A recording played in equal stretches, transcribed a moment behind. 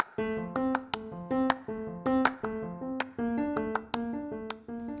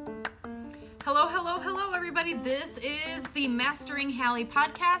Hello, hello, hello, everybody. This is the Mastering Hallie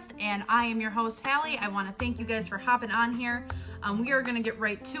podcast, and I am your host, Hallie. I want to thank you guys for hopping on here. We are going to get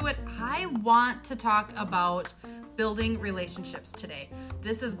right to it. I want to talk about building relationships today.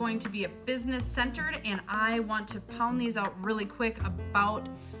 This is going to be a business-centered, and I want to pound these out really quick about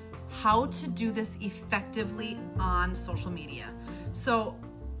how to do this effectively on social media. So,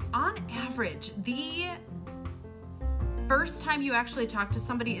 on average, the first time you actually talk to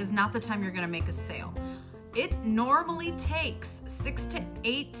somebody is not the time you're going to make a sale. It normally takes 6 to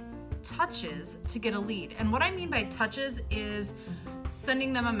 8 touches to get a lead. And what I mean by touches is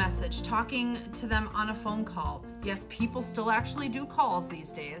sending them a message, talking to them on a phone call. Yes, people still actually do calls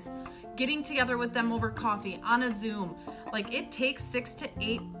these days. Getting together with them over coffee, on a Zoom. Like, it takes 6 to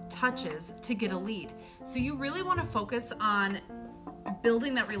 8 touches to get a lead. So you really want to focus on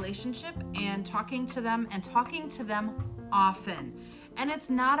building that relationship and talking to them often. And it's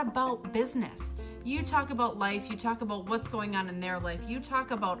not about business. You talk about life, you talk about what's going on in their life, you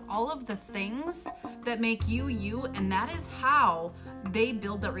talk about all of the things that make you you, and that is how they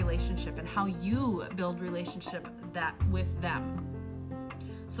build that relationship and how you build relationship that with them.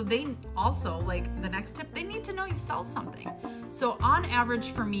 So they also, like, the next tip, they need to know you sell something. So on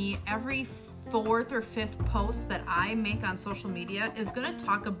average for me, every 4th or 5th post that I make on social media is going to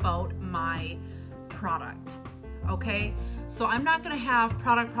talk about my product. Okay? So I'm not going to have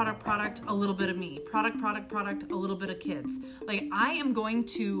product, a little bit of me. Product, a little bit of kids. Like, I am going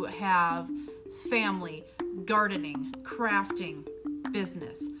to have family, gardening, crafting,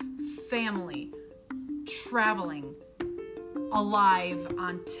 business, family, traveling, alive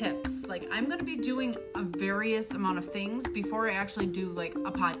on tips. Like, I'm going to be doing a various amount of things before I actually do like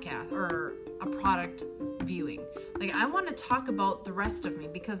a podcast or a product viewing. Like, I want to talk about the rest of me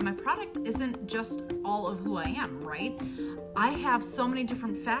because my product isn't just all of who I am, right? I have so many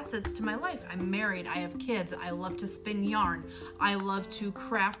different facets to my life. I'm married, I have kids, I love to spin yarn, I love to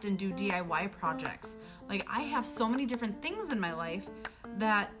craft and do DIY projects. Like, I have so many different things in my life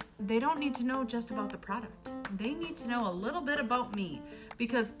that they don't need to know just about the product. They need to know a little bit about me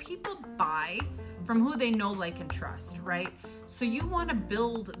because people buy from who they know, like, and trust, right? So you want to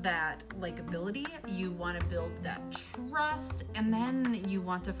build that likability, you want to build that trust, and then you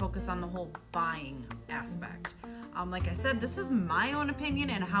want to focus on the whole buying aspect. Like I said, this is my own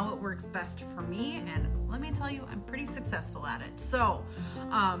opinion and how it works best for me, and let me tell you, I'm pretty successful at it. So,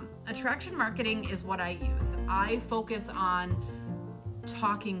 attraction marketing is what I use. I focus on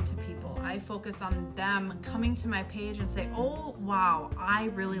talking to people. I focus on them coming to my page and say, oh, wow, I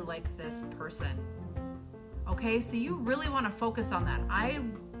really like this person. Okay, so you really want to focus on that. I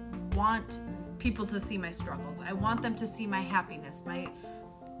want people to see my struggles. I want them to see my happiness,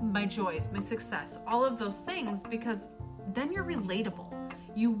 my joys, my success, all of those things, because then you're relatable.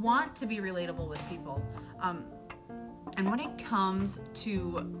 You want to be relatable with people. And when it comes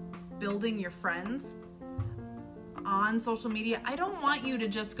to building your friends on social media, I don't want you to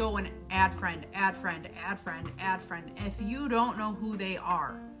just go and add friend if you don't know who they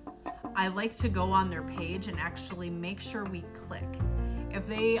are. I like to go on their page and actually make sure we click. If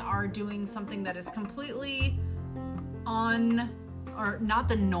they are doing something that is completely or not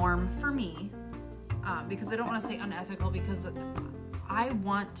the norm for me, because I don't want to say unethical, because I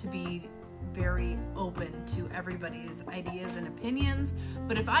want to be very open to everybody's ideas and opinions.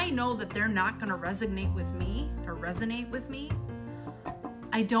 But if I know that they're not going to resonate with me,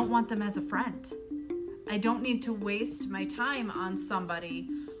 I don't want them as a friend. I don't need to waste my time on somebody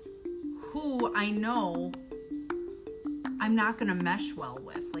who I know I'm not going to mesh well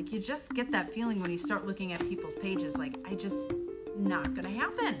with. Like, you just get that feeling when you start looking at people's pages, like, not going to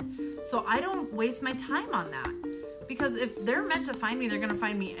happen. So I don't waste my time on that, because if they're meant to find me, they're going to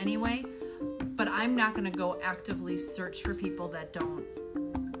find me anyway, but I'm not going to go actively search for people that don't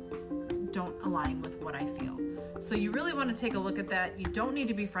align with what I feel. So you really want to take a look at that. You don't need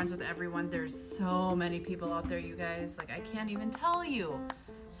to be friends with everyone. There's so many people out there, you guys. Like, I can't even tell you.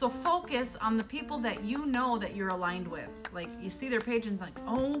 So focus on the people that you know that you're aligned with. Like, you see their page and like,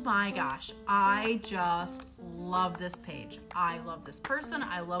 oh my gosh, I just love this page. I love this person.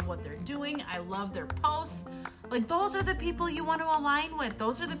 I love what they're doing. I love their posts. Like, those are the people you want to align with.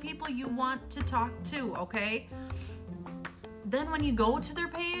 Those are the people you want to talk to, okay? Then when you go to their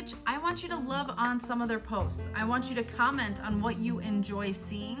page, I want you to love on some of their posts. I want you to comment on what you enjoy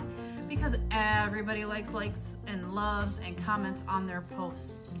seeing, because everybody likes and loves and comments on their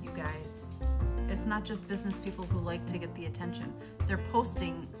posts, you guys. It's not just business people who like to get the attention. They're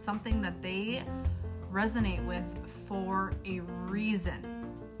posting something that they resonate with for a reason.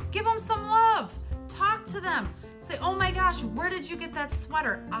 Give them some love. Talk to them. Say, oh my gosh, where did you get that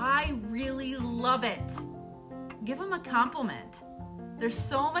sweater? I really love it. Give them a compliment. There's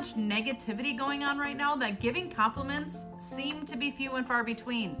so much negativity going on right now that giving compliments seem to be few and far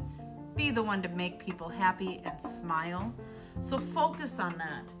between. Be the one to make people happy and smile. So focus on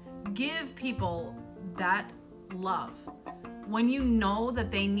that. Give people that love. When you know that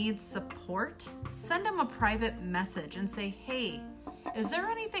they need support, send them a private message and say, hey, is there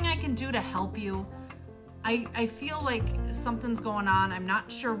anything I can do to help you? I feel like something's going on. I'm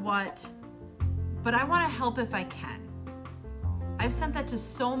not sure what, but I want to help if I can. I've sent that to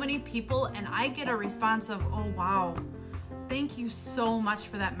so many people and I get a response of, oh, wow, thank you so much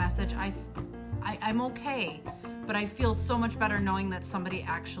for that message. I'm okay, but I feel so much better knowing that somebody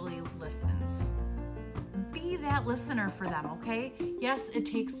actually listens. Be that listener for them, okay? Yes, it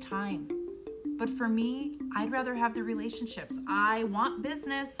takes time. But for me, I'd rather have the relationships. I want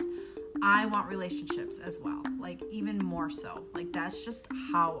business. I want relationships as well. Like even more so. Like that's just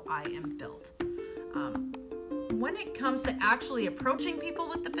how I am built. When it comes to actually approaching people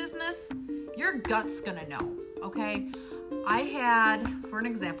with the business, your gut's gonna know, okay? For an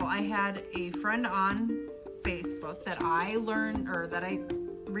example, I had a friend on Facebook that I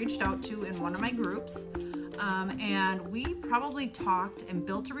reached out to in one of my groups. And we probably talked and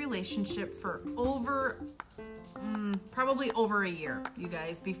built a relationship for probably over a year, you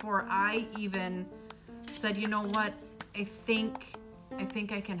guys, before I even said, you know what, I think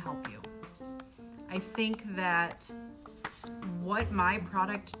I can help you. I think that what my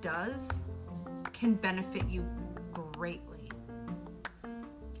product does can benefit you greatly.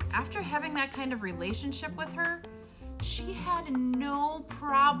 After having that kind of relationship with her, she had no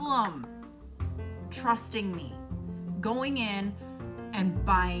problem trusting me, going in and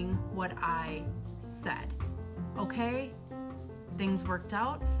buying what I said. Okay? Things worked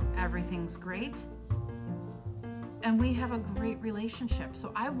out. Everything's great. And we have a great relationship.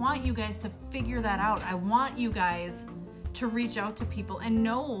 So I want you guys to figure that out. I want you guys to reach out to people and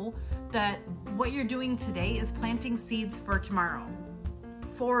know that what you're doing today is planting seeds for tomorrow,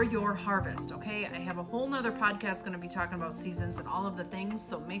 for your harvest, okay? I have a whole nother podcast going to be talking about seasons and all of the things,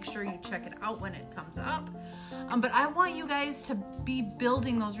 so make sure you check it out when it comes up. But I want you guys to be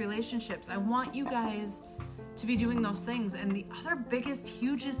building those relationships. I want you guys to be doing those things. And the other biggest,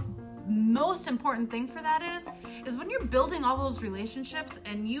 hugest, most important thing for that is when you're building all those relationships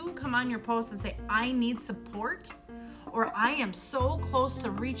and you come on your post and say, I need support, or I am so close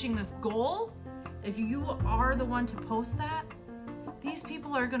to reaching this goal, if you are the one to post that, these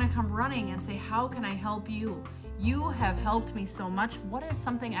people are going to come running and say, how can I help you? You have helped me so much. What is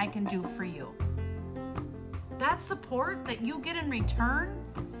something I can do for you? That support that you get in return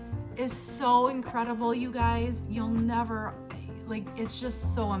is so incredible, you guys. You'll never, it's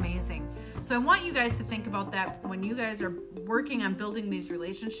just so amazing. So I want you guys to think about that when you guys are working on building these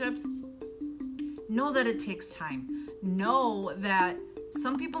relationships. Know that it takes time. Know that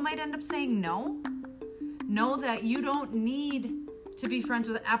some people might end up saying no. Know that you don't need to be friends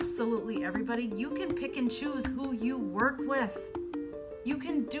with absolutely everybody. You can pick and choose who you work with. You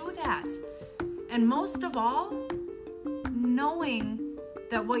can do that. And most of all, knowing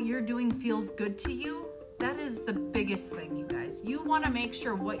that what you're doing feels good to you, that is the biggest thing, you guys. You want to make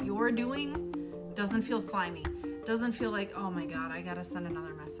sure what you're doing doesn't feel slimy. Doesn't feel like, oh my God, I got to send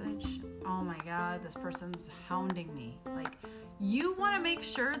another message. Oh my God, this person's hounding me. You want to make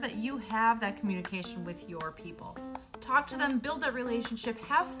sure that you have that communication with your people. Talk to them, build that relationship,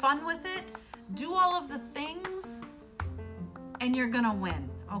 have fun with it, do all of the things, and you're gonna win,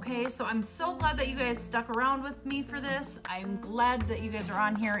 okay? So I'm so glad that you guys stuck around with me for this. I'm glad that you guys are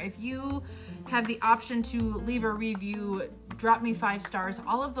on here. If you have the option to leave a review, drop me 5 stars,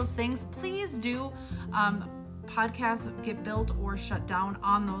 all of those things, please do. Podcasts get built or shut down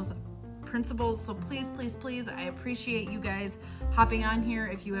on those principles. So please, please, please, I appreciate you guys hopping on here.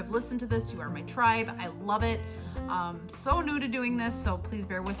 If you have listened to this, you are my tribe. I love it. So new to doing this, so please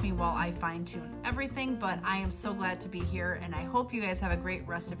bear with me while I fine tune everything, but I am so glad to be here, and I hope you guys have a great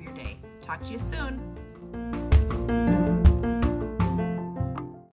rest of your day. Talk to you soon.